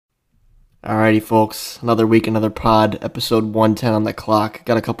Alrighty, folks. Another week, another pod. Episode 110 on the clock.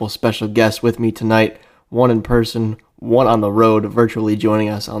 Got a couple of special guests with me tonight. One in person, one on the road, virtually joining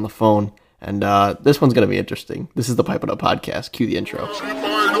us on the phone. And this one's going to be interesting. This is the Pipe It Up podcast. Cue the intro.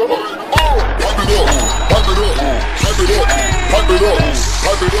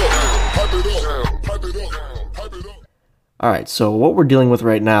 Alright, so what we're dealing with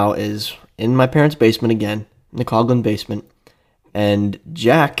right now is in my parents' basement again, in the Coghlan basement. And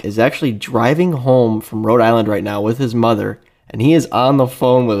Jack is actually driving home from Rhode Island right now with his mother, and he is on the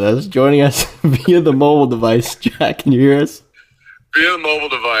phone with us, joining us via the mobile device. Jack, can you hear us? Via the mobile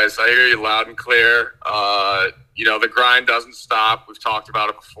device, I hear you loud and clear. The grind doesn't stop. We've talked about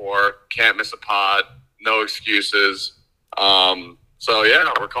it before. Can't miss a pod. No excuses.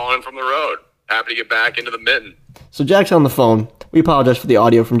 We're calling in from the road. Happy to get back into the mitten. So Jack's on the phone. We apologize for the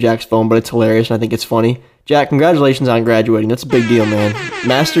audio from Jack's phone, but it's hilarious, and I think it's funny. Jack, congratulations on graduating. That's a big deal, man.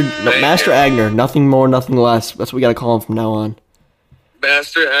 Master Agner, nothing more, nothing less. That's what we got to call him from now on.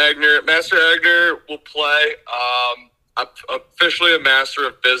 Master Agner will play. I'm officially a master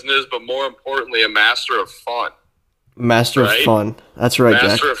of business, but more importantly, a master of fun. Master of fun. That's right, Jack.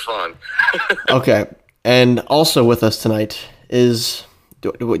 Master of fun. Okay. And also with us tonight is...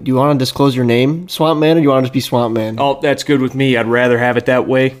 Do you want to disclose your name, Swamp Man, or do you want to just be Swamp Man? Oh, that's good with me. I'd rather have it that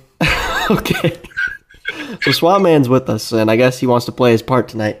way. Okay. So Swamp Man's with us, and I guess he wants to play his part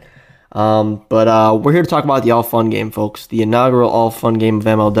tonight. But we're here to talk about the All Fun game, folks. The inaugural All Fun game of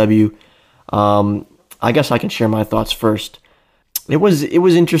MLW. I guess I can share my thoughts first. It was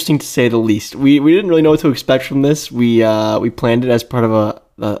interesting to say the least. We didn't really know what to expect from this. We planned it as part of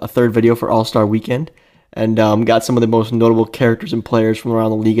a third video for All-Star Weekend, and got some of the most notable characters and players from around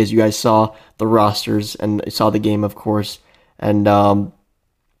the league, as you guys saw the rosters and saw the game, of course. And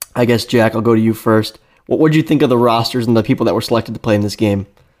I guess, Jack, I'll go to you first. What did you think of the rosters and the people that were selected to play in this game?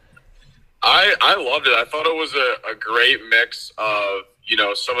 I loved it. I thought it was a great mix of,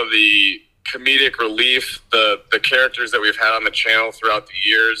 some of the comedic relief, the characters that we've had on the channel throughout the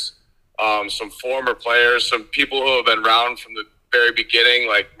years, some former players, some people who have been around from the very beginning,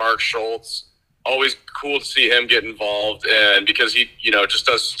 like Mark Schultz. Always cool to see him get involved, and because he, just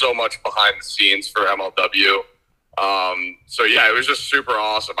does so much behind the scenes for MLW. It was just super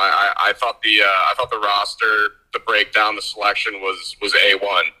awesome. I thought the roster, the breakdown, the selection was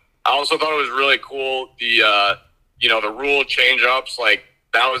A1. I also thought it was really cool. The rule change ups,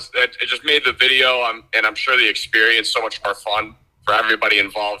 it just made the video and I'm sure the experience so much more fun for everybody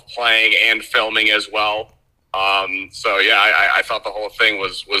involved, playing and filming as well. I thought the whole thing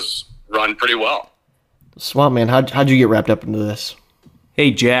was run pretty well. Swamp Man, how'd you get wrapped up into this? Hey,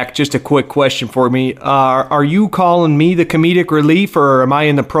 Jack, just a quick question for me. Are you calling me the comedic relief, or am I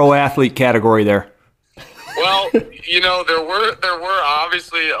in the pro athlete category there? Well, there were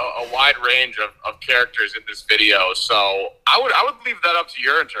obviously a wide range of characters in this video, so I would leave that up to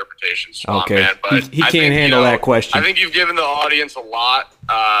your interpretation, Swamp Man. But he can't handle that question. I think you've given the audience a lot,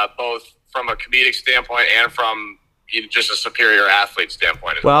 both from a comedic standpoint and from just a superior athlete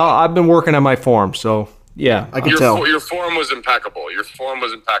standpoint as well. Well, I've been working on my form, so yeah, I can tell. Your form was impeccable.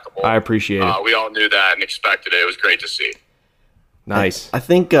 I appreciate it. We all knew that and expected it. It was great to see. Nice. I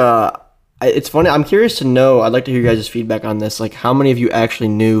think it's funny. I'm curious to know. I'd like to hear your guys' feedback on this. Like, how many of you actually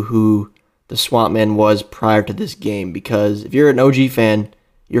knew who the Swamp Man was prior to this game? Because if you're an OG fan,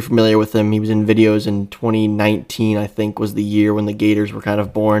 you're familiar with him. He was in videos in 2019, I think, was the year when the Gators were kind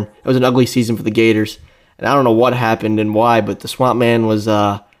of born. It was an ugly season for the Gators, and I don't know what happened and why, but the Swamp Man was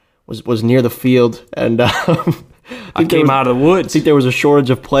near the field, and I came out of the woods. I think there was a shortage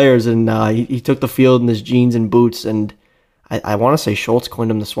of players, and he took the field in his jeans and boots, and I want to say Schultz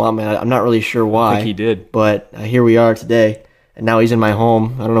coined him the Swamp Man. I'm not really sure why. I think he did. But here we are today, and now he's in my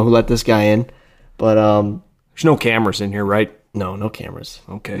home. I don't know who let this guy in, but there's no cameras in here, right? No cameras.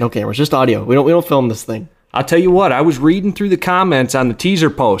 Okay. No cameras, just audio. We don't film this thing. I'll tell you what, I was reading through the comments on the teaser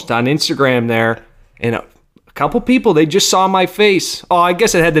post on Instagram there, and a couple people, they just saw my face. Oh, I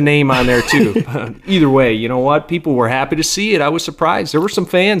guess it had the name on there too. Either way, you know what? People were happy to see it. I was surprised. There were some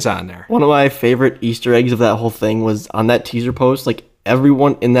fans on there. One of my favorite Easter eggs of that whole thing was on that teaser post, like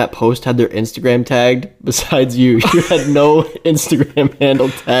everyone in that post had their Instagram tagged besides you. You had no Instagram handle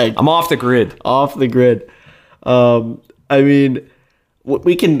tagged. I'm off the grid. Off the grid. I mean,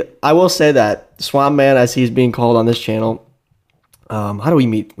 I will say that Swamp Man, as he's being called on this channel, how do we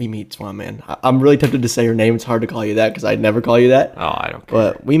meet? We meet Swamp Man. I'm really tempted to say your name. It's hard to call you that because I'd never call you that. Oh, I don't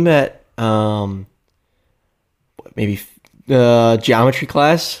care. But we met, maybe geometry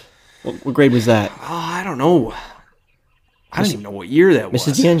class. What grade was that? Oh, I don't know. I don't even know what year that was.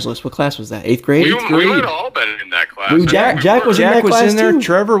 Mrs. DeAngelis, what class was that? 8th grade? We might have all been in that class. Jack was in that class there. too.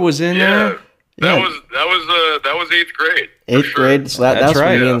 Trevor was in there. That was 8th grade. 8th grade. So that's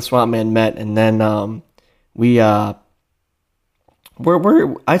right. when me and the Swamp Man met, and then I'd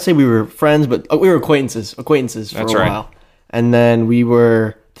say we were friends, but we were acquaintances for a while. And then we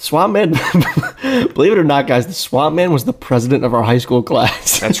were the Swamp Man. Believe it or not, guys, the Swamp Man was the president of our high school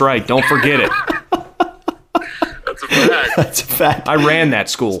class. That's right. Don't forget it. That's a fact. That's a fact. I ran that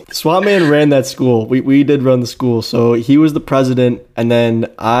school. Swamp Man ran that school. We did run the school. So he was the president, and then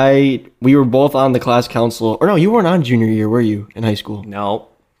we were both on the class council. Or no, you weren't on junior year, were you, in high school? No.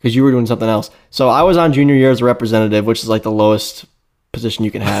 Because you were doing something else. So I was on junior year as a representative, which is like the lowest position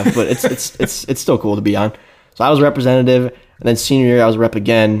you can have, but it's still cool to be on. So I was representative, and then senior year I was rep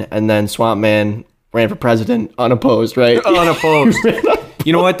again, and then Swamp Man ran for president unopposed, right? Unopposed.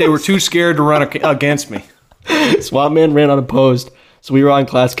 You know what? They were too scared to run against me. Swamp Man ran unopposed. So we were on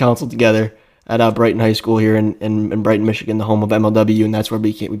class council together at Brighton High School here in Brighton, Michigan, the home of MLW, and that's where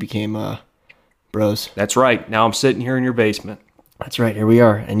we became bros. That's right. Now I'm sitting here in your basement. That's right. Here we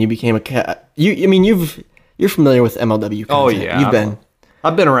are, and you became a cat. You're familiar with MLW content. Oh yeah,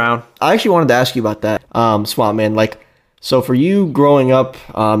 I've been around. I actually wanted to ask you about that, Swamp Man. Like, so for you growing up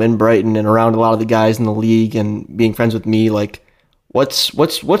in Brighton and around a lot of the guys in the league and being friends with me, like, what's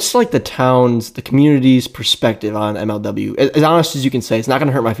like the community's perspective on MLW? As honest as you can say, it's not going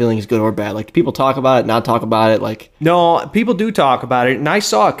to hurt my feelings, good or bad. Like, people talk about it, not talk about it. Like, no, people do talk about it, and I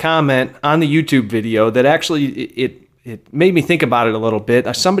saw a comment on the YouTube video that actually it made me think about it a little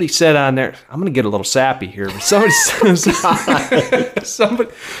bit. Somebody said on there, I'm going to get a little sappy here, but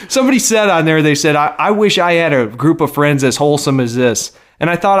somebody said on there, they said, I wish I had a group of friends as wholesome as this. And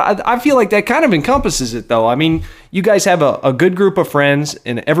I thought, I feel like that kind of encompasses it, though. I mean, you guys have a good group of friends,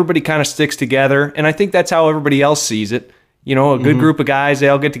 and everybody kind of sticks together, and I think that's how everybody else sees it. You know, a good group of guys, they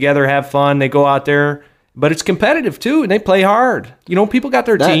all get together, have fun, they go out there. But it's competitive, too, and they play hard. You know, people got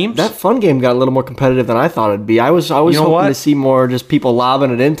their teams. That fun game got a little more competitive than I thought it'd be. I was hoping to see more just people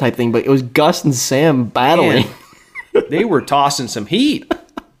lobbing it in type thing, but it was Gus and Sam battling. Man, they were tossing some heat.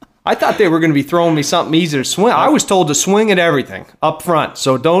 I thought they were going to be throwing me something easy to swing. I was told to swing at everything up front,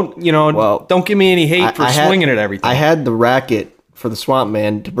 so don't give me any hate for swinging at everything. I had the racket for the Swamp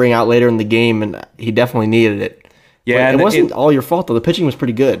Man to bring out later in the game, and he definitely needed it. Yeah, it wasn't all your fault, though. The pitching was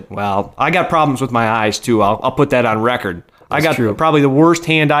pretty good. Well, I got problems with my eyes, too. I'll put that on record. I got true. Probably the worst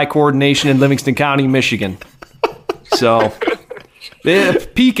hand-eye coordination in Livingston County, Michigan. So,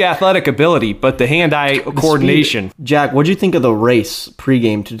 peak athletic ability, but the hand-eye coordination. Jack, what'd you think of the race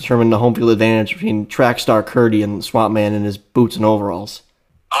pregame to determine the home field advantage between track star Curdy and Swamp Man in his boots and overalls?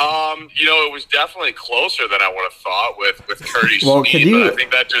 It was definitely closer than I would have thought with Curdy's Well, speed, but I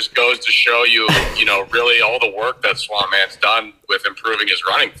think that just goes to show you, really all the work that Swamp Man's done with improving his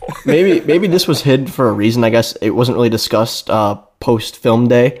running form. Maybe this was hid for a reason. I guess it wasn't really discussed post-film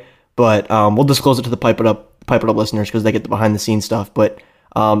day, but we'll disclose it to the Pipe It Up listeners because they get the behind-the-scenes stuff, but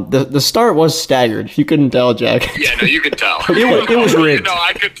the start was staggered. If you couldn't tell, Jack. Yeah, no, you could tell. It was rigged. No,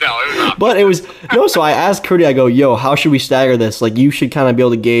 I could tell. It was not. But it was no. So I asked Curdy. I go, "Yo, how should we stagger this? Like, you should kind of be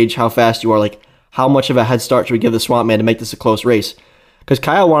able to gauge how fast you are. Like, how much of a head start should we give the Swamp Man to make this a close race?" Because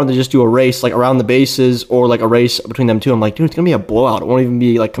Kyle wanted to just do a race like around the bases or like a race between them two. I'm like, dude, it's gonna be a blowout. It won't even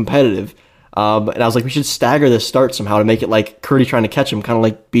be like competitive. And I was like, we should stagger this start somehow to make it like Curdy trying to catch him, kind of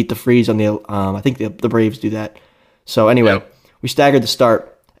like beat the freeze on the. I think the Braves do that. So anyway, we staggered the start.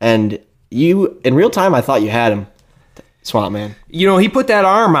 And you, in real time, I thought you had him, Swamp Man. You know, he put that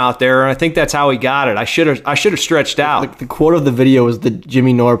arm out there, and I think that's how he got it. I should have stretched out. The quote of the video was the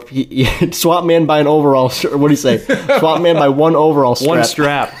Jimmy Norp, Swamp Man by an overall, or what do you say? Swamp Man by one overall strap. One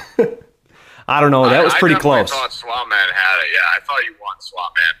strap. I don't know. That was pretty close. I thought Swamp Man had it. Yeah, I thought you won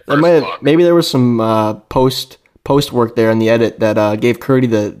Swamp Man. Maybe there was some post work there in the edit that gave Curdy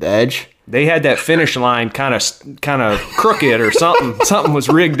the edge. They had that finish line kind of crooked or something. Something was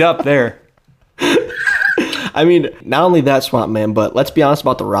rigged up there. I mean, not only that, Swamp Man, but let's be honest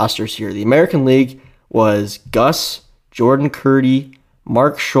about the rosters here. The American League was Gus, Jordan Curdy,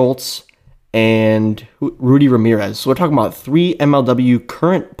 Mark Schultz, and Rudy Ramirez. So we're talking about 3 MLW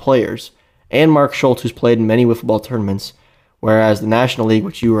current players, and Mark Schultz, who's played in many wiffle ball tournaments, whereas the National League,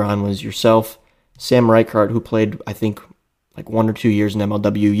 which you were on, was yourself, Sam Reichart, who played, I think, like 1 or 2 years in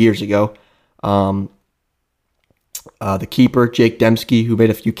MLW years ago. The keeper, Jake Dembski, who made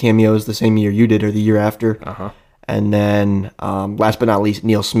a few cameos the same year you did or the year after. And then, last but not least,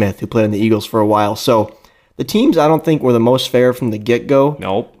 Neil Smith, who played in the Eagles for a while. So the teams, I don't think, were the most fair from the get-go.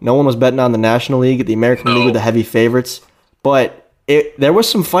 Nope. No one was betting on the National League. The American League were the heavy favorites. But there was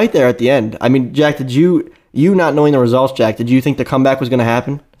some fight there at the end. I mean, Jack, did you You not knowing the results, Jack, did you think the comeback was going to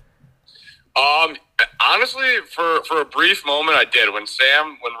happen? Honestly, for a brief moment, I did. When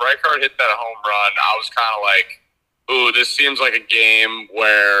Rijkaard hit that home run, I was kind of like, ooh, this seems like a game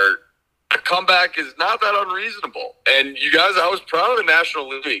where a comeback is not that unreasonable. And you guys, I was proud of the National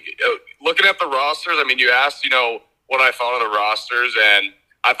League. Looking at the rosters, I mean, you asked, what I thought of the rosters, and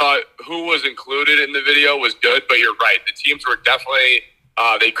I thought who was included in the video was good, but you're right. The teams were definitely,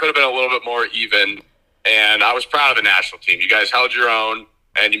 they could have been a little bit more even, and I was proud of the national team. You guys held your own,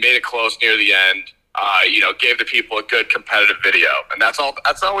 and you made it close near the end. Gave the people a good competitive video, and that's all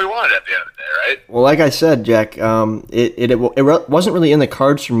we wanted at the end of the day, right? Well, like I said, Jack, it wasn't really in the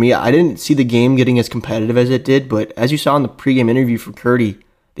cards for me. I didn't see the game getting as competitive as it did, but as you saw in the pregame interview for Curdy,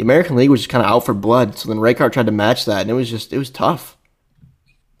 the American League was just kind of out for blood. So then Rijkaard tried to match that, and it was tough.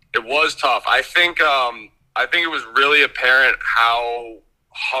 It was tough. I think it was really apparent how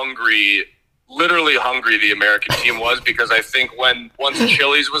literally hungry the American team was, because I think once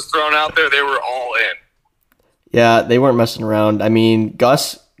Chili's was thrown out there, they were all in. Yeah, they weren't messing around. I mean,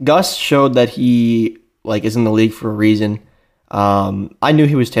 Gus showed that he is in the league for a reason. I knew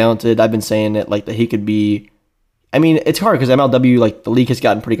he was talented. I've been saying it that he could be. I mean, it's hard because MLW, the league has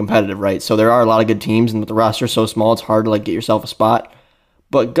gotten pretty competitive, right? So there are a lot of good teams, and with the roster so small, it's hard to get yourself a spot.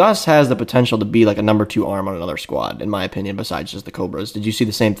 But Gus has the potential to be a number 2 arm on another squad, in my opinion, besides just the Cobras. Did you see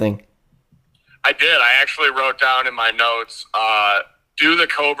the same thing? I did. I actually wrote down in my notes, do the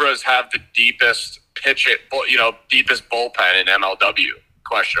Cobras have the deepest deepest bullpen in MLW? ?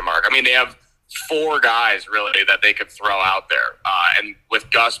 I mean, they have 4 guys, really, that they could throw out there. And with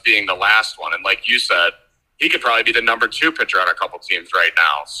Gus being the last one, and like you said, he could probably be the number 2 pitcher on a couple teams right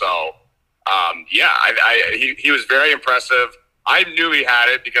now. So, he was very impressive. I knew he had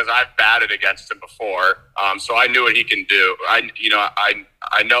it because I've batted against him before, so I knew what he can do.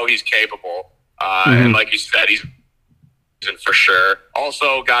 I know he's capable, and like you said, he's for sure.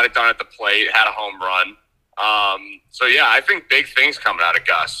 Also got it done at the plate, had a home run. I think big things coming out of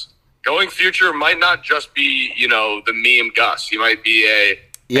Gus. Going future might not just be the meme Gus. He might be a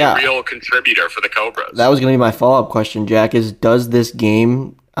real contributor for the Cobras. That was going to be my follow-up question, Jack, does this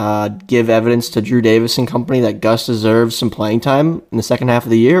game give evidence to Drew Davis and company that Gus deserves some playing time in the second half of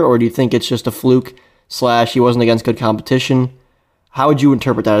the year, or do you think it's just a fluke / he wasn't against good competition? How would you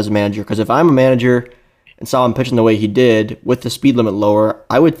interpret that as a manager? Because if I'm a manager and saw him pitching the way he did with the speed limit lower,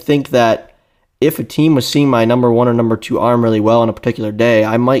 I would think that if a team was seeing my number 1 or number 2 arm really well on a particular day,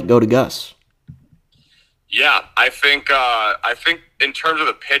 I might go to Gus. Yeah, I think in terms of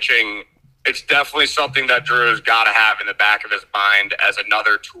the pitching, it's definitely something that Drew's got to have in the back of his mind as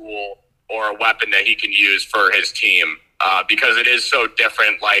another tool or a weapon that he can use for his team, because it is so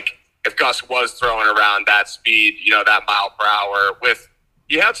different. If Gus was throwing around that speed, that mile per hour,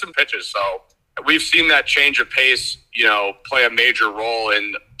 he had some pitches. So we've seen that change of pace, play a major role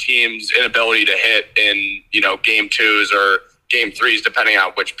in teams' inability to hit in, game 2s or game 3s, depending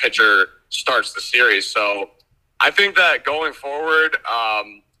on which pitcher starts the series. So I think that going forward,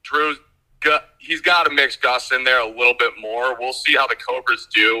 he's got to mix Gus in there a little bit more. We'll see how the Cobras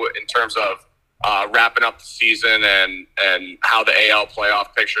do in terms of wrapping up the season and how the AL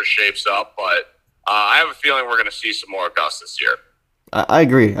playoff picture shapes up. But I have a feeling we're going to see some more Gus this year. I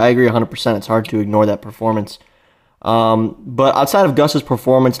agree. I agree 100%. It's hard to ignore that performance. But outside of Gus's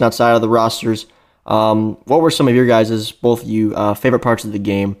performance and outside of the rosters, what were some of your guys', both of you, favorite parts of the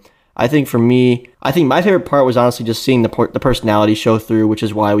game? I think for me, my favorite part was honestly just seeing the personality show through, which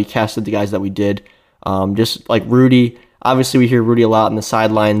is why we casted the guys that we did. Just like Rudy, obviously we hear Rudy a lot in the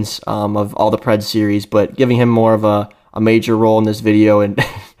sidelines of all the Preds series, but giving him more of a major role in this video and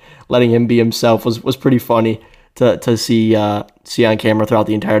letting him be himself was pretty funny to see on camera throughout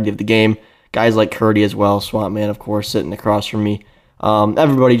the entirety of the game. Guys like Curdy as well, Swamp Man, of course, sitting across from me.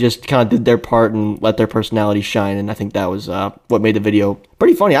 Everybody just kind of did their part and let their personality shine, and I think that was what made the video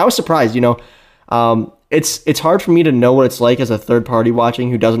pretty funny. I was surprised, it's hard for me to know what it's like as a third party watching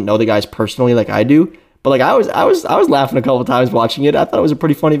who doesn't know the guys personally like I do. But I was laughing a couple of times watching it. I thought it was a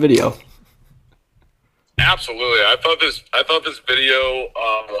pretty funny video. Absolutely, I thought this video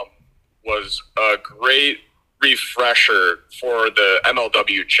was a great refresher for the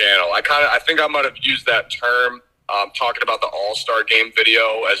MLW channel. I think I might have used that term talking about the All-Star Game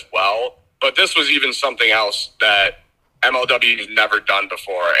video as well, but this was even something else that MLW has never done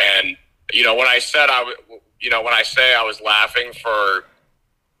before. And when I say I was laughing for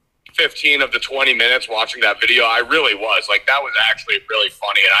 15 of the 20 minutes watching that video, I really was. That was actually really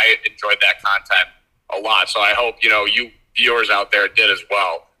funny, and I enjoyed that content a lot. So I hope you viewers out there did as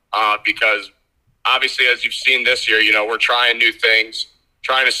well, because obviously, as you've seen this year, we're trying new things,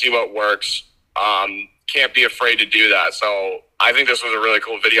 trying to see what works. can't be afraid to do that. So I think this was a really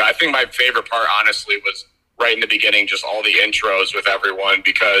cool video. I think my favorite part, honestly, was right in the beginning, just all the intros with everyone,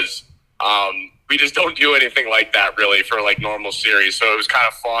 because we just don't do anything like that really for like normal series. So it was kind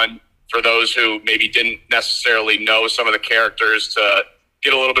of fun for those who maybe didn't necessarily know some of the characters to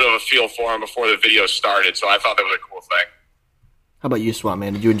get a little bit of a feel for them before the video started. So I thought that was a cool thing. How about you, Swamp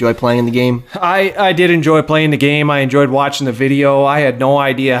Man? Did you enjoy playing in the game? I did enjoy playing the game. I enjoyed watching the video. I had no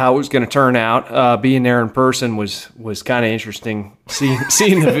idea how it was going to turn out. Being there in person was kind of interesting.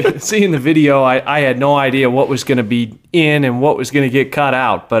 Seeing the video, I had no idea what was going to be in and what was going to get cut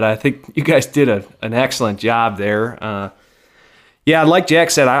out. But I think you guys did an excellent job there. Yeah, like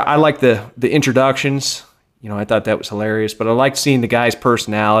Jack said, I like the introductions. You know, I thought that was hilarious. But I liked seeing the guys'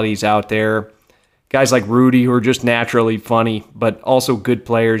 personalities out there. Guys like Rudy, who are just naturally funny, but also good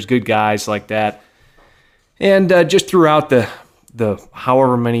players, good guys like that. And just throughout the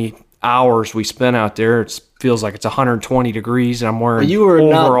however many hours we spent out there, it feels like it's 120 degrees, and I'm wearing you were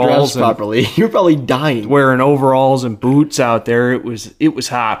not dressed and properly. You were probably dying. wearing overalls and boots out there. It was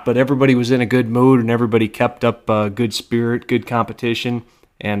hot, but everybody was in a good mood, and everybody kept up good spirit, good competition.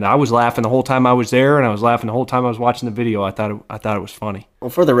 And I was laughing the whole time I was there, and I was laughing the whole time I was watching the video. I thought it was funny. Well,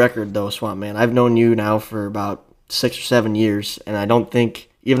 for the record, though, Swamp Man, I've known you now for about 6 or 7 years, and I don't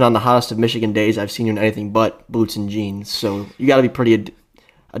think, even on the hottest of Michigan days, I've seen you in anything but boots and jeans. So you got to be pretty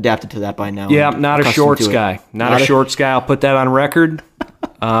adapted to that by now. Yeah, not a shorts guy. Not a shorts guy. I'll put that on record.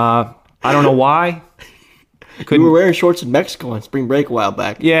 I don't know why. You were wearing shorts in Mexico on spring break a while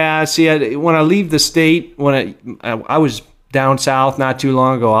back. Yeah, see, when I leave the state, I was down south not too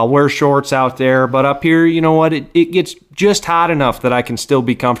long ago, I'll wear shorts out there, but up here, you know what, it gets just hot enough that I can still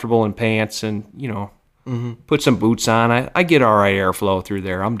be comfortable in pants and, you know, put some boots on. I get all right airflow through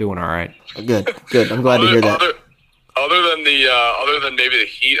there. I'm doing all right. Good. I'm glad to hear that. Other than maybe the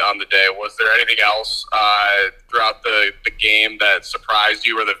heat on the day, was there anything else throughout the game that surprised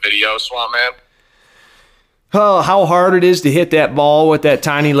you or the video, Swamp Man? Oh, how hard it is to hit that ball with that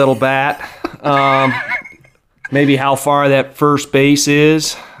tiny little bat. Maybe how far that first base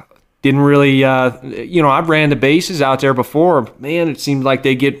is. Didn't really, I've ran the bases out there before. Man, it seemed like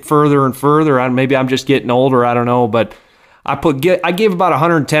they get further and further. Maybe I'm just getting older. I don't know. But I gave about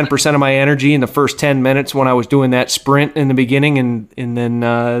 110% of my energy in the first 10 minutes when I was doing that sprint in the beginning, and then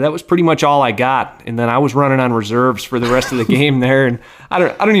that was pretty much all I got. And then I was running on reserves for the rest of the game there. And I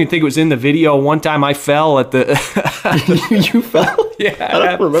don't even think it was in the video. One time I fell at the. You fell? Yeah,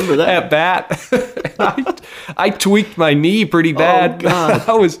 I don't remember that. At bat, I tweaked my knee pretty bad. Oh,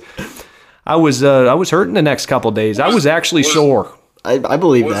 God. I was hurting the next couple days. I was actually sore. I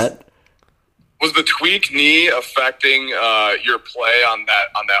believe that. Was the tweak knee affecting your play on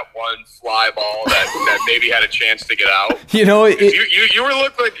that one fly ball that maybe had a chance to get out? You know, you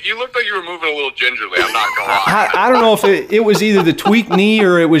looked like you were moving a little gingerly. I'm not gonna lie. I don't know if it was either the tweak knee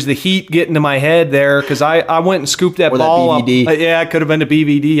or it was the heat getting to my head there, because I went and scooped that ball up. Yeah, it could have been the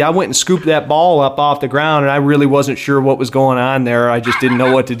BVD. I went and scooped that ball up off the ground, and I really wasn't sure what was going on there. I just didn't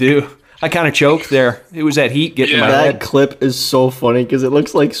know what to do. I kind of choked there. It was that heat getting in my head. That clip is so funny because it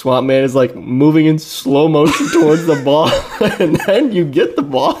looks like Swamp Man is like moving in slow motion towards the ball, and then you get the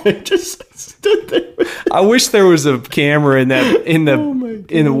ball and just stood there. I wish there was a camera in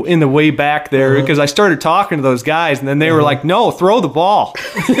the way back there, because I started talking to those guys, and then they were like, "No, throw the ball."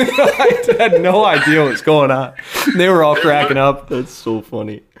 I had no idea what was going on. They were all cracking up. That's so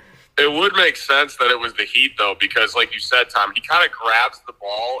funny. It would make sense that it was the heat, though, because like you said, Tom, he kind of grabs the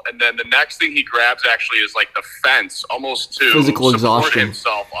ball, and then the next thing he grabs actually is like the fence, almost to physical support exhaustion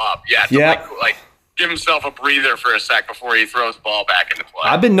himself up. Yeah, to like give himself a breather for a sec before he throws the ball back into play.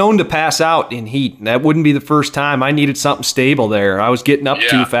 I've been known to pass out in heat. That wouldn't be the first time. I needed something stable there. I was getting up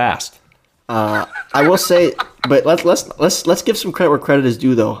too fast. I will say, but let's give some credit where credit is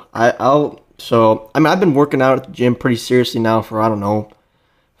due, though. I've been working out at the gym pretty seriously now for, I don't know,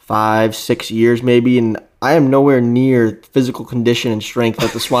 5-6 years maybe, and I am nowhere near physical condition and strength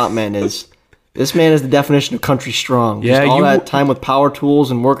that the Swamp Man is. This man is the definition of country strong. Yeah, all that time with power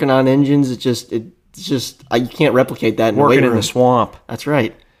tools and working on engines, you can't replicate that in the weight room. Working in the swamp. That's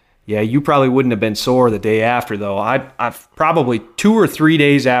right. Yeah, you probably wouldn't have been sore the day after, though. I've probably 2 or 3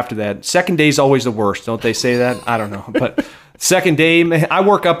 days after that. Second day's always the worst, don't they say that? I don't know, but second day, I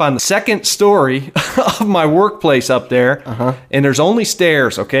work up on the second story of my workplace up there, and there's only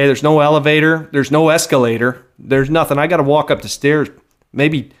stairs, okay? There's no elevator. There's no escalator. There's nothing. I got to walk up the stairs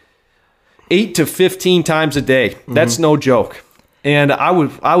maybe 8 to 15 times a day. That's no joke. And I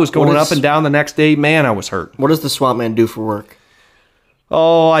was going up and down the next day. Man, I was hurt. What does the Swamp Man do for work?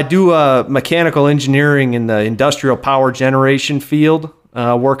 Oh, I do mechanical engineering in the industrial power generation field.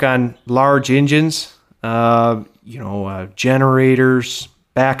 Work on large engines. generators,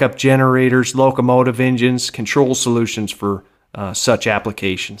 backup generators, locomotive engines, control solutions for such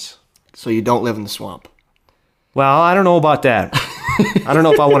applications. So you don't live in the swamp. Well, I don't know about that. I don't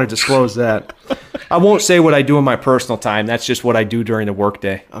know if I want to disclose that. I won't say what I do in my personal time. That's just what I do during the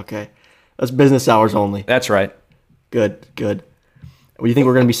workday. Okay. That's business hours only. That's right. Good. Do you think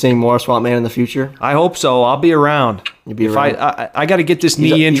we're going to be seeing more Swamp Man in the future? I hope so. I'll be around. You'll be around. I got to get this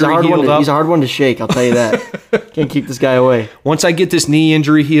knee injury healed up. He's a hard one to shake, I'll tell you that. Can't keep this guy away. Once I get this knee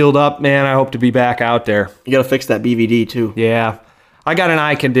injury healed up, man, I hope to be back out there. You got to fix that BVD, too. Yeah. I got an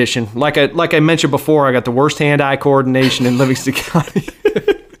eye condition. Like I mentioned before, I got the worst hand-eye coordination in Livingston County.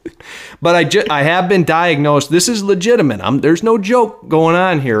 But I have been diagnosed. This is legitimate. There's no joke going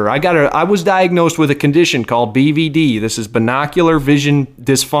on here. I was diagnosed with a condition called BVD. This is binocular vision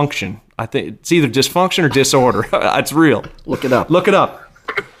dysfunction. I think it's either dysfunction or disorder. It's real. Look it up. Look it up.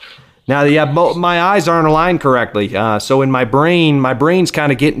 Now, my eyes aren't aligned correctly. So in my brain's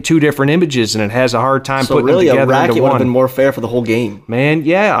kind of getting two different images, and it has a hard time putting them together into one. So really, a racket would have been more fair for the whole game. Man,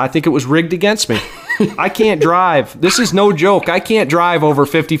 yeah, I think it was rigged against me. I can't drive. This is no joke. I can't drive over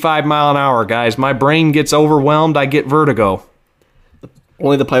 55 mile an hour, guys. My brain gets overwhelmed. I get vertigo.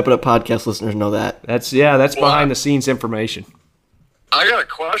 Only the Pipe It Up podcast listeners know that. That's behind the scenes information. I got a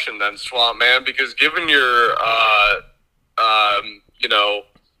question then, Swamp Man, because given your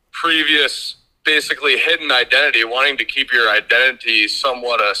previous basically hidden identity, wanting to keep your identity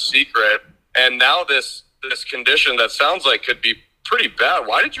somewhat a secret, and now this condition that sounds like could be pretty bad.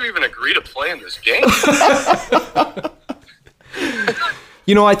 Why did you even agree to play in this game?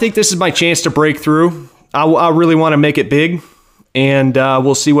 I think this is my chance to break through. I really want to make it big, and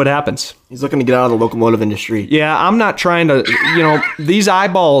we'll see what happens. He's looking to get out of the locomotive industry. Yeah, I'm not trying to, these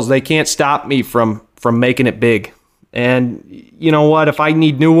eyeballs, they can't stop me from making it big. And you know what? If I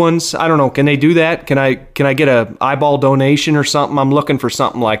need new ones, I don't know. Can they do that? Can I get a eyeball donation or something? I'm looking for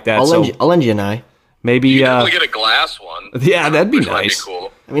something like that. I'll lend you an eye. Maybe you can get a glass one. Yeah, that'd be nice. That'd be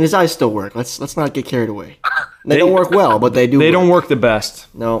cool. I mean, his eyes still work. Let's not get carried away. They don't work well, but they do. They don't work the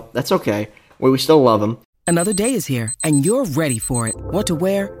best. No, that's okay. We still love them. Another day is here, and you're ready for it. What to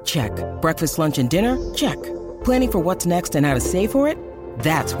wear? Check. Breakfast, lunch, and dinner? Check. Planning for what's next and how to save for it?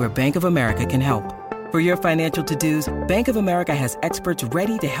 That's where Bank of America can help. For your financial to-dos, Bank of America has experts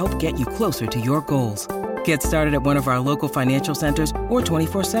ready to help get you closer to your goals. Get started at one of our local financial centers or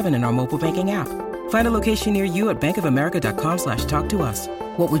 24/7 in our mobile banking app. Find a location near you at bankofamerica.com/talktous.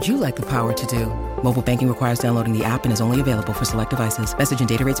 What would you like the power to do? Mobile banking requires downloading the app and is only available for select devices. Message and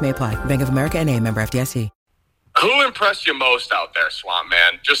data rates may apply. Bank of America NA, member FDIC. Who impressed you most out there, Swamp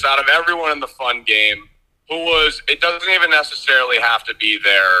Man? Just out of everyone in the fun game, it doesn't even necessarily have to be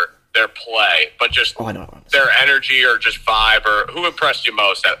their play, but just their energy or just vibe, or who impressed you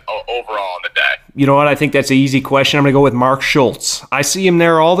most overall in the day? You know what? I think that's an easy question. I'm going to go with Mark Schultz. I see him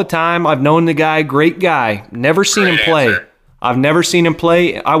there all the time. I've known the guy, great guy. Never seen him play. Answer. I've never seen him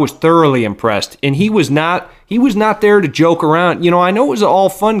play. I was thoroughly impressed. And he was not there to joke around. I know it was an all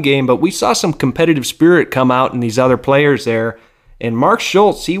fun game, but we saw some competitive spirit come out in these other players there. And Mark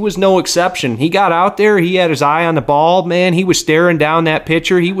Schultz, he was no exception. He got out there. He had his eye on the ball. Man, he was staring down that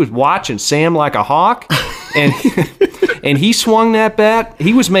pitcher. He was watching Sam like a hawk. And and he swung that bat.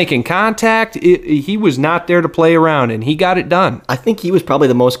 He was making contact. He was not there to play around, and he got it done. I think he was probably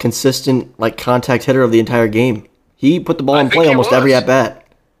the most consistent contact hitter of the entire game. He put the ball in play almost every at-bat.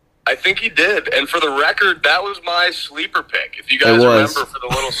 I think he did, and for the record, that was my sleeper pick. If you guys remember, for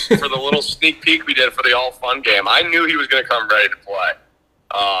the little sneak peek we did for the all fun game, I knew he was going to come ready to play.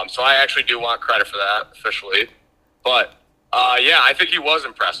 So I actually do want credit for that officially. But I think he was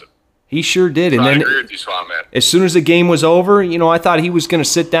impressive. He sure did. So and I then agree with you, Swamp Man. As soon as the game was over, I thought he was going to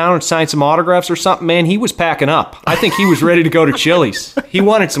sit down and sign some autographs or something. Man, he was packing up. I think he was ready to go to Chili's. He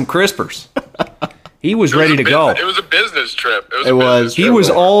wanted some Crispers. He was ready to go. It was a business trip. He was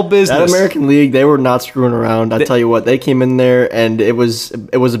all business. That American League, they were not screwing around. I tell you what, they came in there and it was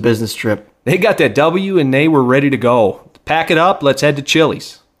a business trip. They got that W and they were ready to go. Pack it up. Let's head to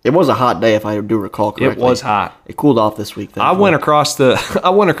Chili's. It was a hot day, if I do recall correctly. It was hot. It cooled off this week. I went across the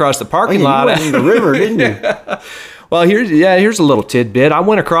parking lot. You went in the river, didn't you? Well, here's a little tidbit. I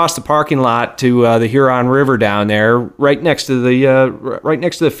went across the parking lot to the Huron River down there, right next to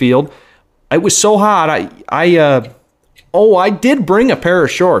the field. It was so hot. I did bring a pair of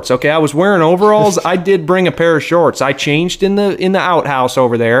shorts. Okay, I was wearing overalls. I did bring a pair of shorts. I changed in the outhouse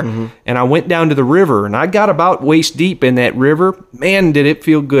over there, and I went down to the river, and I got about waist deep in that river. Man, did it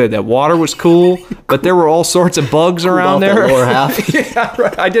feel good. That water was cool, but there were all sorts of bugs around there. That lower half. Yeah,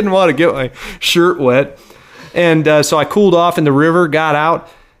 right. I didn't want to get my shirt wet, and so I cooled off in the river, got out.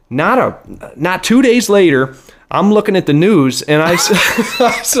 not 2 days later, I'm looking at the news and I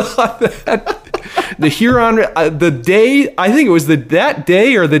saw that the Huron, the day, I think it was that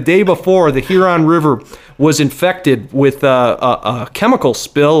day or the day before, the Huron River was infected with a chemical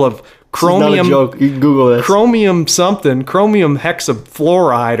spill of chromium. Not a joke. You can Google this. Chromium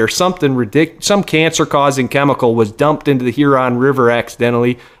hexafluoride or something ridiculous. Some cancer-causing chemical was dumped into the Huron River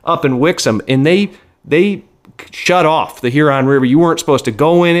accidentally up in Wixom, and they shut off the Huron River. You weren't supposed to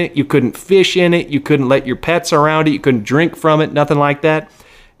go in it. You couldn't fish in it. You couldn't let your pets around it. You couldn't drink from it. Nothing like that.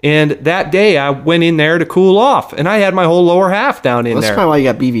 And that day, I went in there to cool off, and I had my whole lower half down in That's there. probably why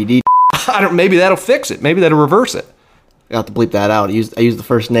you got BVD. Maybe that'll fix it. Maybe that'll reverse it. I have to bleep that out. I used the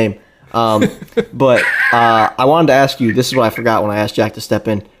first name. But I wanted to ask you, this is what I forgot when I asked Jack to step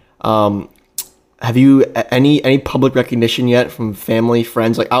in. Have you any public recognition yet from family,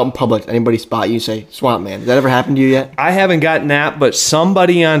 friends, like out in public? Anybody spot you and say, Swamp Man? Has that ever happened to you yet? I haven't gotten that, but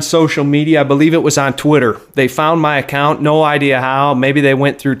somebody on social media, I believe it was on Twitter, they found my account. No idea how. Maybe they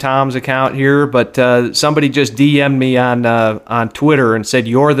went through Tom's account here, but somebody just DM'd me on Twitter and said,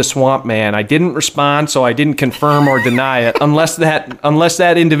 "You're the Swamp Man." I didn't respond, so I didn't confirm or deny it. Unless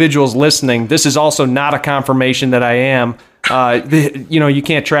that individual's listening, this is also not a confirmation that I am. You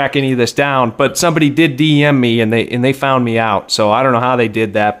can't track any of this down, but somebody did DM me and they found me out. So I don't know how they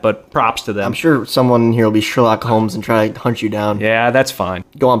did that, but props to them. I'm sure someone in here will be Sherlock Holmes and try to hunt you down. Yeah, that's fine.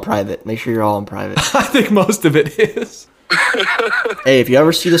 Go on private. Make sure you're all on private. I think most of it is. Hey, if you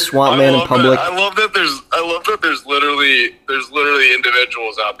ever see the Swamp Man in public, I love that there's literally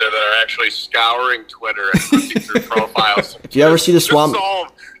individuals out there that are actually scouring Twitter and hunting through profiles. If you ever see the Swamp,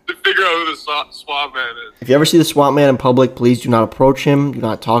 to figure out who the Swamp Man is. If you ever see the Swamp Man in public, please do not approach him. Do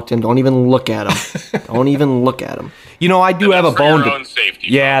not talk to him. Don't even look at him. Don't even look at him. I do have a bone for your to. Own safety,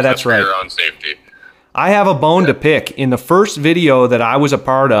 Yeah, folks. that's right. For your own safety. I have a bone to pick. In the first video that I was a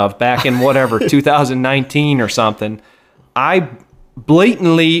part of back in 2019 or something, I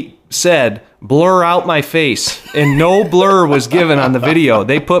blatantly said, "Blur out my face," and no blur was given on the video.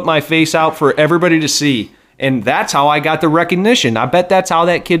 They put my face out for everybody to see. And that's how I got the recognition. I bet that's how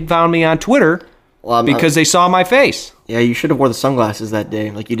that kid found me on Twitter, because they saw my face. Yeah, you should have wore the sunglasses that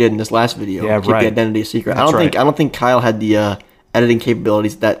day, like you did in this last video. Yeah, Keep right. the identity a secret. That's I don't think Kyle had the editing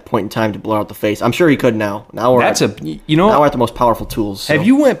capabilities at that point in time to blur out the face. I'm sure he could now. Now we're at the most powerful tools. So. Have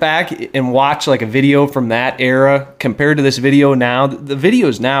you went back and watched like a video from that era compared to this video now? The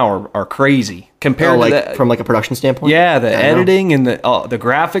videos now are crazy compared to that. From like a production standpoint. Yeah, the editing and the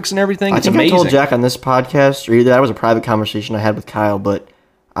graphics and everything. It's amazing. I told Jack on this podcast, or either that was a private conversation I had with Kyle, but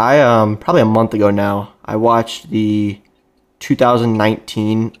I probably a month ago now, I watched the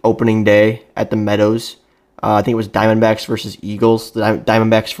 2019 opening day at the Meadows. I think it was Diamondbacks versus Eagles, the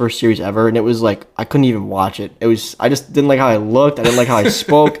Diamondbacks' first series ever, and it was like I couldn't even watch it. I just didn't like how I looked. I didn't like how I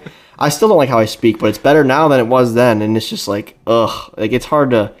spoke. I still don't like how I speak, but it's better now than it was then. And it's just like, ugh, like it's hard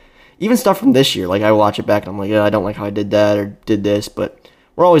to even stuff from this year. Like I watch it back and I'm like, yeah, I don't like how I did that or did this, but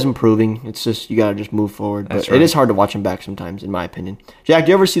we're always improving. It's just you gotta just move forward. But It is hard to watch them back sometimes, in my opinion. Jack, do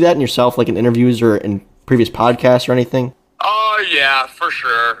you ever see that in yourself, like in interviews or in previous podcasts or anything? Oh yeah, for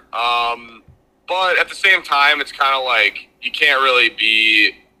sure. But at the same time, it's kind of like you can't really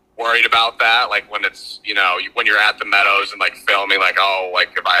be worried about that. Like when it's, when you're at the Meadows and like filming, like, oh, like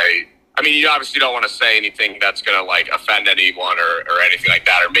you obviously don't want to say anything that's going to like offend anyone or anything like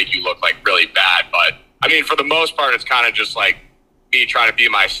that or make you look like really bad. But I mean, for the most part, it's kind of just like me trying to be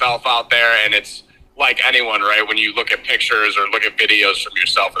myself out there. And it's like anyone, right? When you look at pictures or look at videos from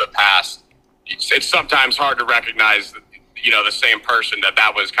yourself in the past, it's sometimes hard to recognize the same person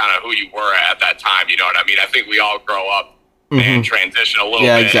that was kind of who you were at that time. You know what I mean? I think we all grow up and transition a little bit.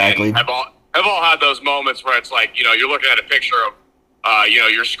 Yeah, exactly. And have all had those moments where it's like, you're looking at a picture of,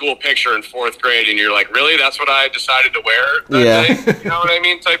 your school picture in 4th grade and you're like, really? That's what I decided to wear that day? You know what I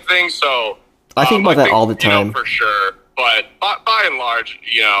mean? Type thing. So I think about that all the time. For sure. But by and large,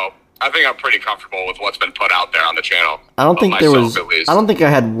 I think I'm pretty comfortable with what's been put out there on the channel. I don't think I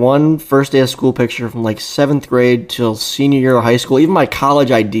had one first day of school picture from like 7th grade till senior year of high school, even my college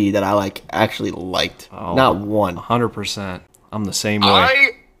ID that I actually liked. Oh, not one. 100%. I'm the same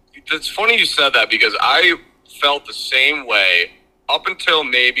way. It's funny you said that because I felt the same way up until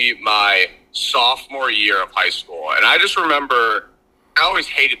maybe my sophomore year of high school. And I just remember I always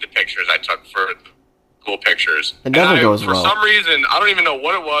hated the pictures I took for school pictures. It never goes well. For some reason, I don't even know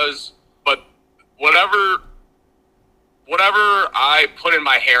what it was, but whatever I put in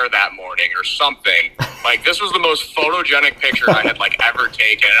my hair that morning or something, like this was the most photogenic picture I had like ever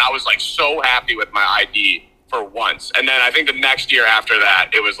taken. And I was like so happy with my ID for once. And then I think the next year after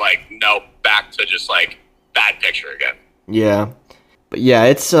that, it was like, nope, back to just like bad picture again. Yeah. But yeah,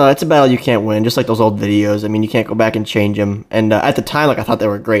 it's a battle you can't win, just like those old videos. I mean, you can't go back and change them. And at the time, like, I thought they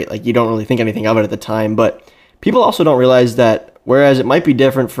were great. Like, you don't really think anything of it at the time. But people also don't realize that whereas it might be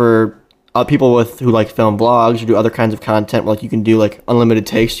different for people who like film vlogs or do other kinds of content, where, like, you can do like unlimited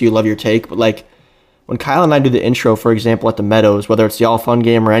takes, so you love your take. But like when Kyle and I do the intro, for example, at the Meadows, whether it's the All Fun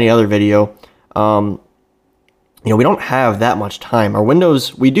game or any other video, we don't have that much time. Our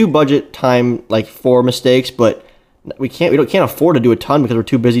windows, we do budget time like for mistakes, but we can't afford to do a ton because we're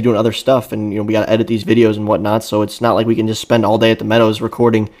too busy doing other stuff, and we got to edit these videos and whatnot. So it's not like we can just spend all day at the Meadows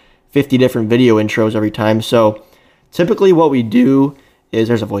recording 50 different video intros every time. So typically what we do is,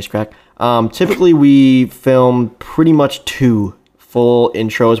 there's a voice crack. Typically we film pretty much 2 full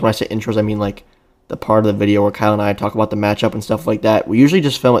intros. When I say intros, I mean like the part of the video where Kyle and I talk about the matchup and stuff like that. We usually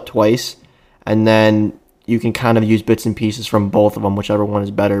just film it twice, and then you can kind of use bits and pieces from both of them, whichever one is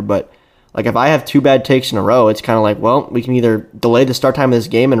better. But like if I have 2 bad takes in a row, it's kind of like, well, we can either delay the start time of this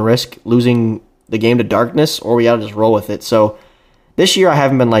game and risk losing the game to darkness, or we gotta just roll with it. So this year I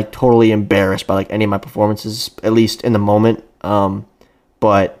haven't been like totally embarrassed by like any of my performances, at least in the moment.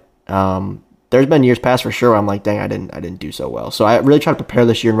 But there's been years past for sure where I'm like, dang, I didn't do so well. So I really try to prepare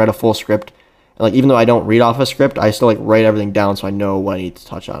this year and write a full script. And like even though I don't read off a script, I still like write everything down so I know what I need to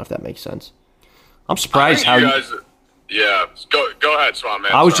touch on, if that makes sense. I'm surprised how you guys. Yeah, go ahead, Swan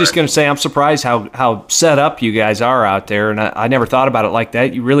Man. I was just going to say, I'm surprised how set up you guys are out there, and I never thought about it like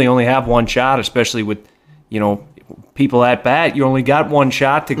that. You really only have one shot, especially with, people at bat. You only got one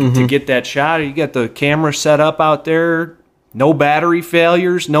shot to get that shot. You got the camera set up out there, no battery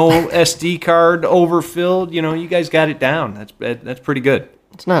failures, no SD card overfilled. You guys got it down. That's pretty good.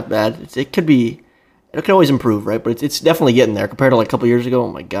 It's not bad. It could always improve, right? But it's definitely getting there compared to like a couple years ago. Oh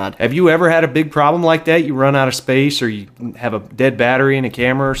my God. Have you ever had a big problem like that? You run out of space, or you have a dead battery in a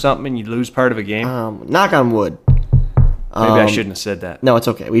camera or something, and you lose part of a game? Knock on wood. Maybe I shouldn't have said that. No, it's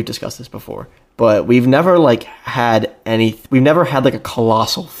okay. We've discussed this before, but we've never had like a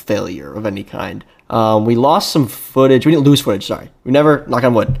colossal failure of any kind. We lost some footage. We didn't lose footage. Sorry, we never, knock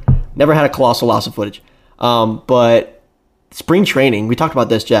on wood, never had a colossal loss of footage. But spring training, we talked about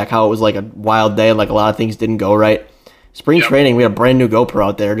this, Jack, how it was like a wild day, like a lot of things didn't go right. Spring training, we had a brand new GoPro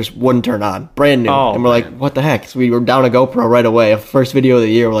out there, just wouldn't turn on, brand new. And we're like, what the heck? So we were down a GoPro right away. First video of the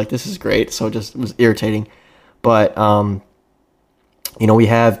year, we're like, this is great. So it was irritating. But, we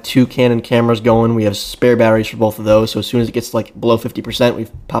have 2 Canon cameras going. We have spare batteries for both of those. So as soon as it gets like below 50%, we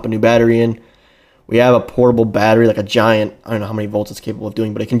pop a new battery in. We have a portable battery, like a giant, I don't know how many volts it's capable of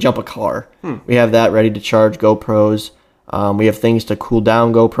doing, but it can jump a car. We have that ready to charge GoPros. We have things to cool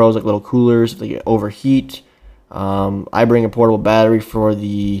down GoPros, like little coolers if they get overheat. I bring a portable battery for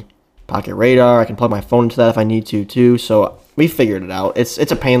the pocket radar. I can plug my phone into that if I need to too. So we figured it out. It's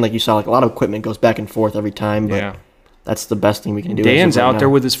a pain, like you saw. Like a lot of equipment goes back and forth every time, but that's the best thing we can do. Dan's out there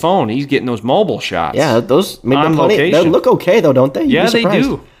with his phone. He's getting those mobile shots. Yeah, those make on plenty. They look okay though, don't they? Yeah, they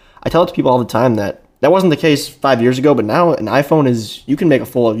do. I tell it to people all the time that wasn't the case 5 years ago, but now an iPhone is, you can make a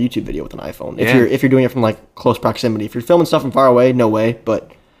full YouTube video with an iPhone if you're doing it from like close proximity. If you're filming stuff from far away, no way.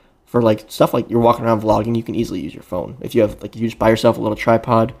 But for like stuff like you're walking around vlogging, you can easily use your phone. If you have if you just buy yourself a little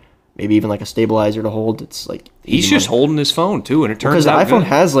tripod, maybe even like a stabilizer to hold, it's like he's just holding his phone too, and it turns out because the iPhone good.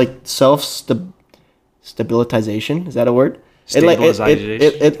 has like stabilization. Is that a word?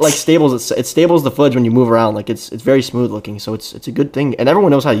 It stables the footage when you move around. Like it's very smooth looking, so it's a good thing, and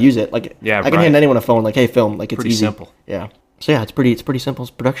everyone knows how to use it. Like I can hand anyone a phone, like, hey, film. Like it's pretty easy. simple. Yeah. So yeah, it's pretty simple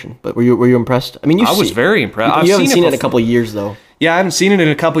production. But were you impressed? I mean, I was very impressed. You haven't seen it in a couple of years though. Yeah, I haven't seen it in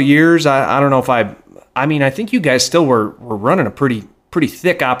a couple of years. I don't know if I think you guys still were running a pretty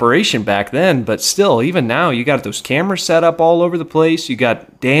thick operation back then, but still, even now, you got those cameras set up all over the place. You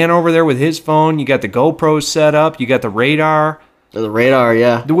got Dan over there with his phone. You got the GoPros set up. You got the radar. The radar,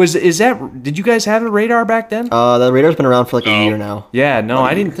 yeah. Did you guys have the radar back then? The radar's been around for like a year now. Yeah, no,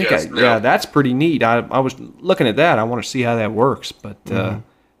 I didn't think. Yeah, that's pretty neat. I was looking at that. I want to see how that works, but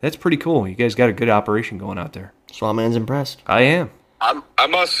that's pretty cool. You guys got a good operation going out there. Swamman's impressed. I am. I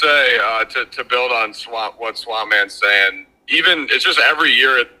must say, to build on what Swamman's saying, even it's just every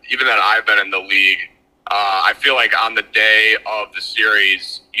year, even that I've been in the league, I feel like on the day of the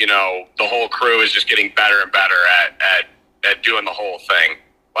series, the whole crew is just getting better and better at doing the whole thing.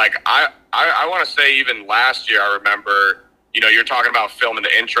 Like I want to say even last year, I remember, you're talking about filming the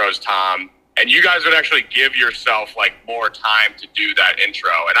intros, Tom, and you guys would actually give yourself like more time to do that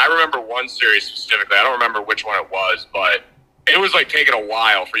intro. And I remember one series specifically, I don't remember which one it was, but it was like taking a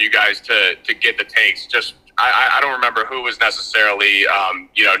while for you guys to get the takes. Just, I don't remember who was necessarily,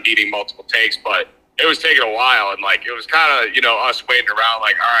 needing multiple takes, but it was taking a while, and like it was kind of us waiting around,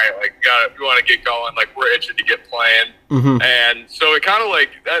 like, all right, like we want to get going, like we're itching to get playing, and so it kind of like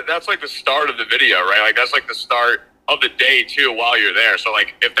that's like the start of the video, right? Like that's like the start of the day too while you're there. So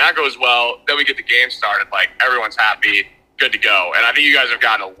like if that goes well, then we get the game started, like everyone's happy, good to go. And I think you guys have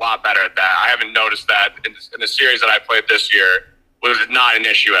gotten a lot better at that. I haven't noticed that in the series that I played this year was not an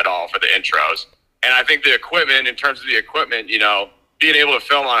issue at all for the intros. And I think the equipment, in terms of the equipment, being able to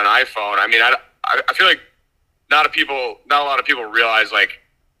film on an iPhone, I mean, I feel like not a lot of people realize like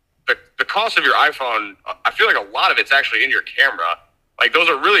the cost of your iPhone. I feel like a lot of it's actually in your camera. Like those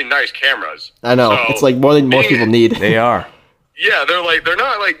are really nice cameras. I know. So it's like more than most people need. They are. Yeah, they're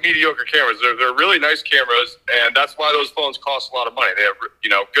not like mediocre cameras. They're really nice cameras, and that's why those phones cost a lot of money. They have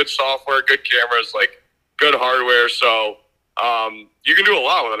good software, good cameras, like good hardware. So you can do a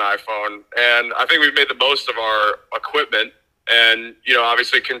lot with an iPhone, and I think we've made the most of our equipment, and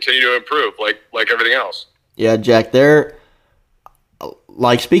obviously continue to improve like everything else. Yeah, Jack. They're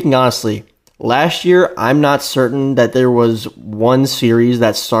like, speaking honestly, last year I'm not certain that there was one series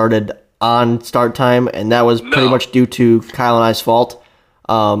that started on start time, and that was pretty much due to Kyle and I's fault.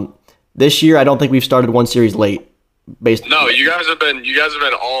 This year, I don't think we've started one series late. No, you guys have been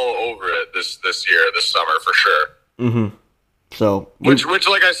all over it this year, this summer for sure. Mm-hmm. So which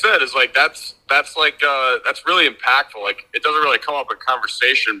like I said is like that's really impactful. Like it doesn't really come up in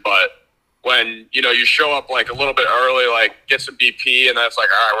conversation, but when you show up like a little bit early, like get some BP, and then it's like,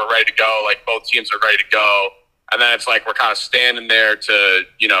 all right, we're ready to go. Like both teams are ready to go. And then it's like we're kind of standing there to,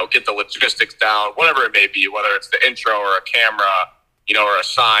 get the logistics down, whatever it may be, whether it's the intro or a camera, or a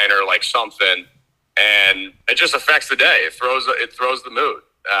sign or like something. And it just affects the day. It throws the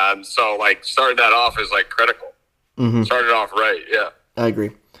mood. So like starting that off is like critical. Mm-hmm. Started off right, yeah. I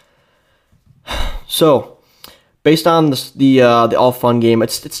agree. So, based on the all fun game,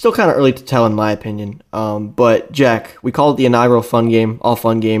 it's still kind of early to tell in my opinion. But Jack, we call it the inaugural all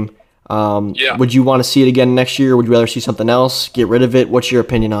fun game. Yeah. Would you want to see it again next year? Would you rather see something else? Get rid of it? What's your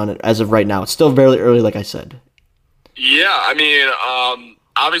opinion on it as of right now? It's still very early, like I said. Yeah, I mean,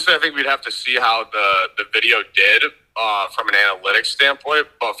 obviously I think we'd have to see how the video did from an analytics standpoint.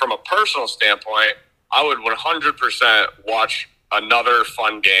 But from a personal standpoint, I would 100% watch another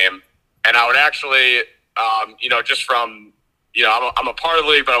fun game. And I would actually, just from, I'm a part of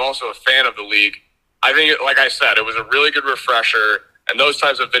the league, but I'm also a fan of the league. I think, like I said, it was a really good refresher. And those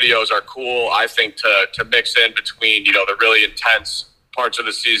types of videos are cool, I think, to mix in between, the really intense parts of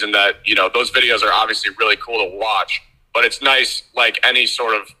the season that, those videos are obviously really cool to watch. But it's nice, like any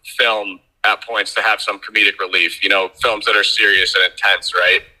sort of film at points, to have some comedic relief, films that are serious and intense,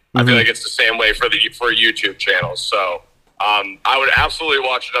 right? Mm-hmm. I feel like it's the same way for YouTube channels. So I would absolutely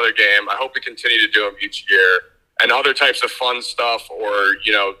watch another game. I hope we continue to do them each year. And other types of fun stuff, or,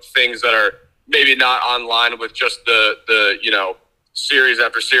 things that are maybe not online with just the series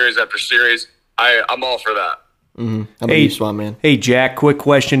after series after series. I'm all for that. Mm-hmm. How about you, Swamp Man? Hey, Jack, quick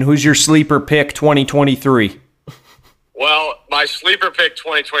question. Who's your sleeper pick 2023? Well, my sleeper pick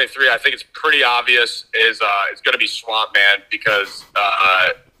 2023, I think it's pretty obvious, is it's going to be Swamp Man, because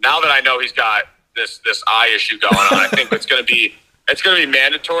now that I know he's got this eye issue going on, I think it's going to be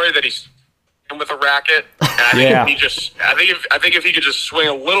mandatory that he's with a racket. And I think if he could just swing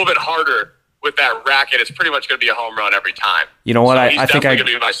a little bit harder with that racket, it's pretty much going to be a home run every time. You know what? So I think going to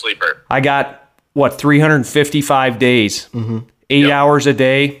be my sleeper. I got 355 days, 8 hours a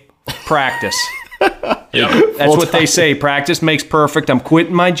day, practice. Yep. That's what they say. Practice makes perfect. I'm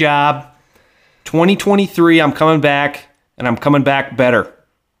quitting my job. 2023, I'm coming back, and I'm coming back better.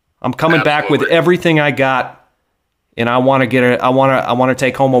 I'm coming back with everything I got, and I want to I want to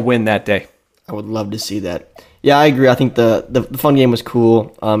take home a win that day. I would love to see that. Yeah, I agree. I think the fun game was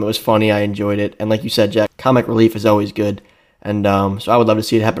cool. It was funny. I enjoyed it. And like you said, Jack, comic relief is always good. And so I would love to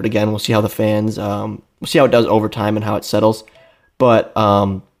see it happen again. We'll see how the fans, we'll see how it does over time and how it settles. But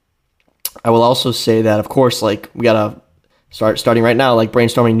I will also say that, of course, like we got to starting right now, like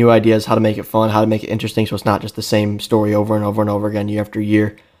brainstorming new ideas, how to make it fun, how to make it interesting, so it's not just the same story over and over and over again year after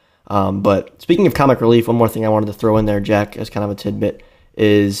year. But speaking of comic relief, one more thing I wanted to throw in there, Jack, as kind of a tidbit,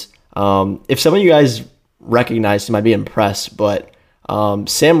 is if some of you guys recognize him, I'd be impressed, but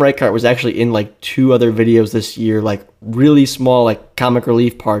Sam Reichart was actually in like 2 other videos this year, like really small, like comic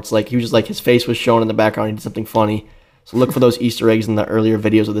relief parts. Like he was just like, his face was shown in the background, he did something funny. So look for those Easter eggs in the earlier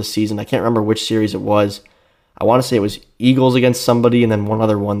videos of this season. I can't remember which series it was. I want to say it was Eagles against somebody, and then one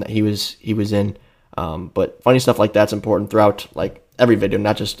other one that he was in. But funny stuff like that's important throughout like every video,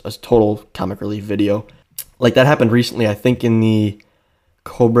 not just a total comic relief video. Like that happened recently, I think in the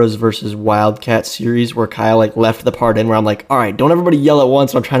Cobras versus Wildcat series where Kyle like left the part in where I'm like, all right, don't everybody yell at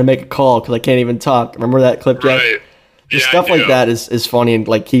once. I'm trying to make a call because I can't even talk. Remember that clip, Jack? Right. Just Yeah, stuff I like do. that is funny and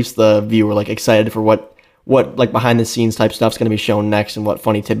like keeps the viewer like excited for what like behind the scenes type stuff's going to be shown next and what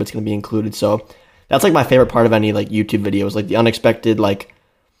funny tidbits going to be included. So that's like my favorite part of any like YouTube video is like the unexpected like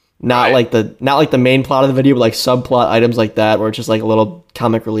not like the main plot of the video but like subplot items like that where it's just like a little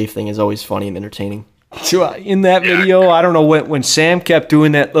comic relief thing is always funny and entertaining. So in that video, I don't know when Sam kept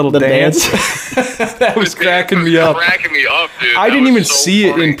doing that little dance, that was cracking me up. Cracking me up, dude. I That didn't was even so see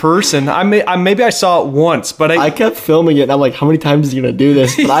it funny. in person. Maybe I saw it once, but I kept filming it and I'm like, how many times is he going to do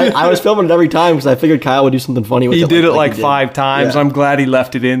this? But I was filming it every time because I figured Kyle would do something funny with he it. did it like he did. 5 times. Yeah. I'm glad he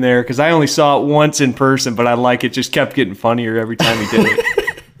left it in there because I only saw it once in person, but I like it. Just kept getting funnier every time he did it.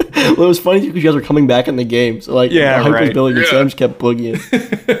 Well, it was funny because you guys were coming back in the game. So like Yeah, the hype was right. building and Yeah. Sam just kept boogieing.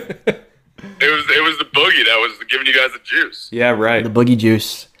 It was the boogie that was giving you guys the juice. Yeah, right. The Boogie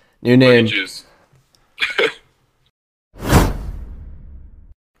Juice. New name. Boogie juice.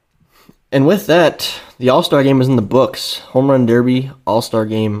 And with that, the All-Star game is in the books. Home Run Derby, All-Star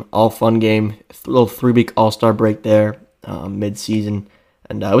game, all fun game. A little 3-week All-Star break there, mid-season.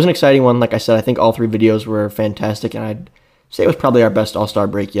 And it was an exciting one. Like I said, I think all 3 videos were fantastic, and I'd say it was probably our best All-Star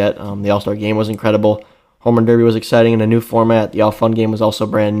break yet. The All-Star game was incredible. Home Run Derby was exciting in a new format. The All Fun game was also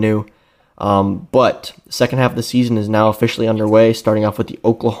brand new. But the second half of the season is now officially underway, starting off with the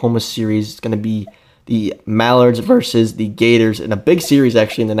Oklahoma series. It's going to be the Mallards versus the Gators in a big series,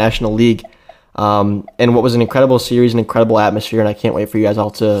 actually, in the National League. And what was an incredible series, an incredible atmosphere, and I can't wait for you guys all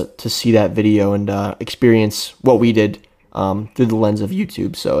to see that video and experience what we did through the lens of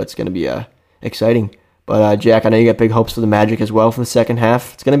YouTube. So it's going to be exciting. But Jack, I know you got big hopes for the Magic as well for the second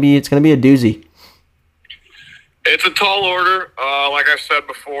half. It's going to be a doozy. It's a tall order. Like I said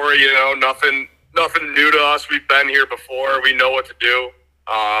before, nothing new to us. We've been here before. We know what to do.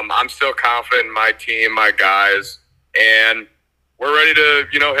 I'm still confident in my team, my guys, and we're ready to,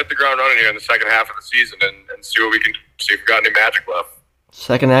 hit the ground running here in the second half of the season and see what we can see if we've got any magic left.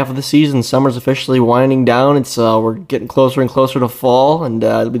 Second half of the season, summer's officially winding down. It's we're getting closer and closer to fall, and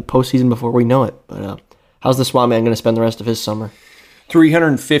it'll be postseason before we know it. But how's the Swamp Man going to spend the rest of his summer?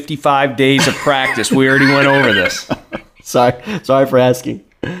 355 days of practice. We already went over this. Sorry for asking.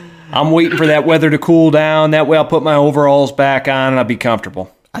 I'm waiting for that weather to cool down. That way I'll put my overalls back on and I'll be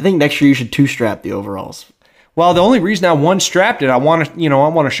comfortable. I think next year you should 2-strap the overalls. Well, the only reason I one-strapped it, I want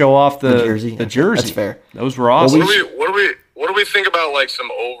to show off the jersey. The jersey. That's fair. Those were awesome. What do we think about like some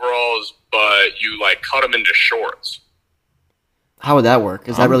overalls, but you like cut them into shorts? How would that work?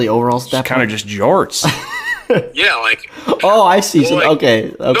 Is that really overalls? It's kind of just jorts. Yeah, like Oh, I see. So, like-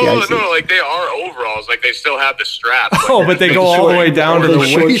 okay, I see. no, like they are overalls. Like they still have the straps. Like, Oh, but they go all the way down to the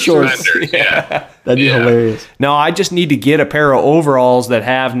short waist. shorts. suspenders. Yeah. That'd be hilarious. No, I just need to get a pair of overalls that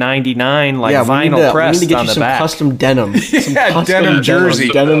have 99 like Yeah, we vinyl need to pressed get on you the some back. custom denim. Some Yeah, custom denim jersey.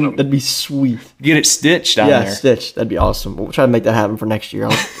 Denim, that'd be sweet. Get it stitched on Yeah, there. stitched. That'd be awesome. We'll try to make that happen for next year.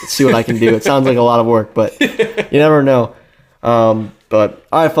 I'll see what I can do. It sounds like a lot of work, but you never know. But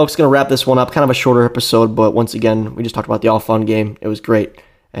all right, folks, gonna wrap this one up. Kind of a shorter episode, but once again, we just talked about the all fun game. It was great,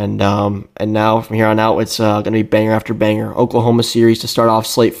 and now from here on out, it's gonna be banger after banger. Oklahoma series to start off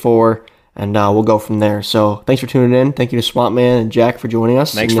slate 4, and we'll go from there. So thanks for tuning in. Thank you to Swamp Man and Jack for joining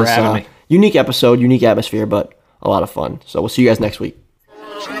us. Thanks in for this, having me. Unique episode, unique atmosphere, but a lot of fun. So we'll see you guys next week.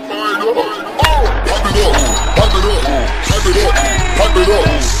 Pipe it up, pipe it up, pipe it up, pipe it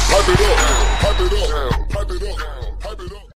up, pipe it up, pipe it up.